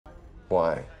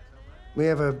Why? We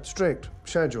have a strict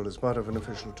schedule as part of an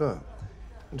official tour.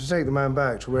 And to take the man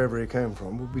back to wherever he came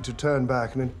from would be to turn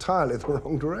back in entirely the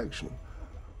wrong direction.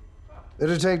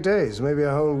 It'd take days, maybe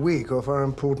a whole week off our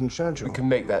important schedule. We can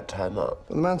make that time up.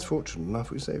 Well, the man's fortunate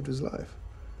enough we saved his life.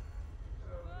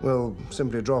 We'll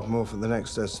simply drop him off at the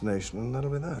next destination, and that'll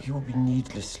be that. He will be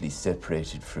needlessly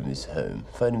separated from his home,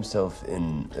 find himself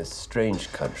in a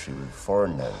strange country with a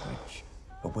foreign language,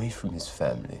 away from his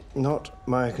family. Not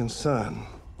my concern.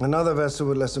 Another vessel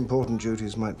with less important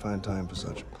duties might find time for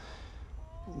such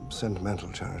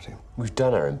sentimental charity. We've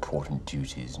done our important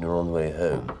duties, and are on the way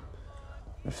home.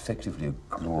 We're effectively a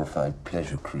glorified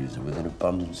pleasure cruiser with an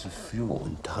abundance of fuel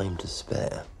and time to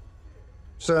spare.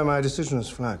 Sir, my decision as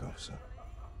flag officer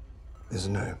is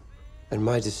no. And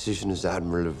my decision as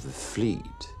Admiral of the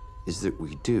Fleet is that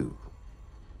we do.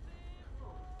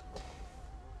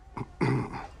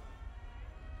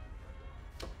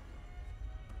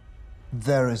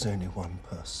 There is only one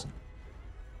person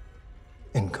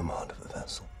in command of a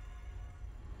vessel.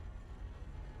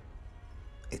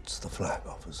 It's the flag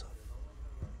officer.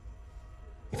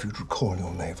 If you'd recall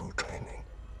your naval training,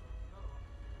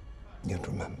 you'd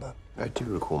remember. I do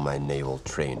recall my naval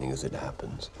training as it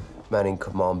happens. Manning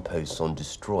command posts on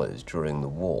destroyers during the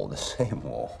war, the same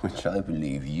war which I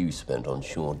believe you spent on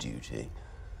shore duty.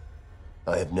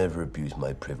 I have never abused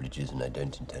my privileges and I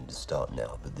don't intend to start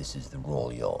now, but this is the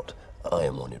royal yacht. I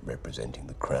am on it representing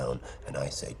the crown, and I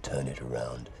say turn it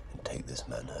around and take this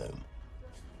man home.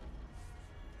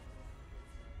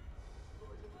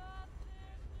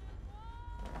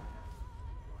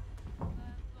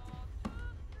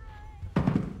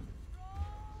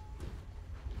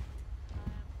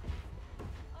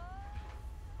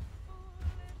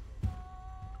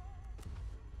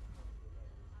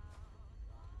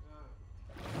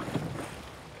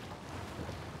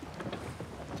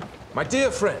 My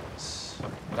dear friends,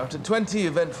 after 20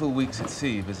 eventful weeks at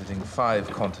sea, visiting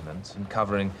 5 continents and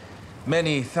covering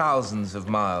many thousands of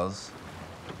miles,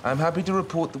 I'm happy to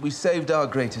report that we saved our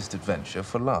greatest adventure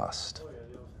for last.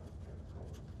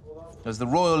 As the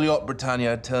Royal Yacht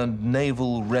Britannia turned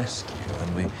naval rescue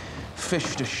and we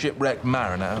fished a shipwrecked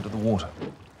mariner out of the water.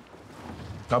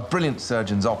 Our brilliant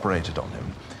surgeons operated on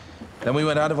him. Then we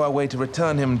went out of our way to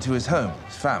return him to his home,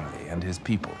 his family, and his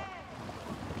people.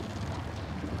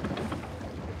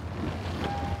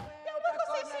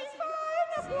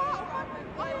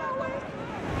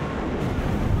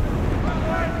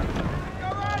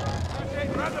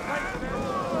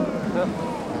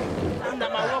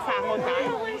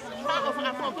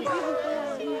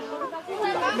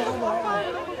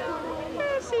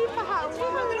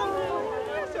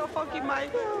 Fucking mate.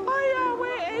 Oh,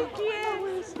 yeah, we're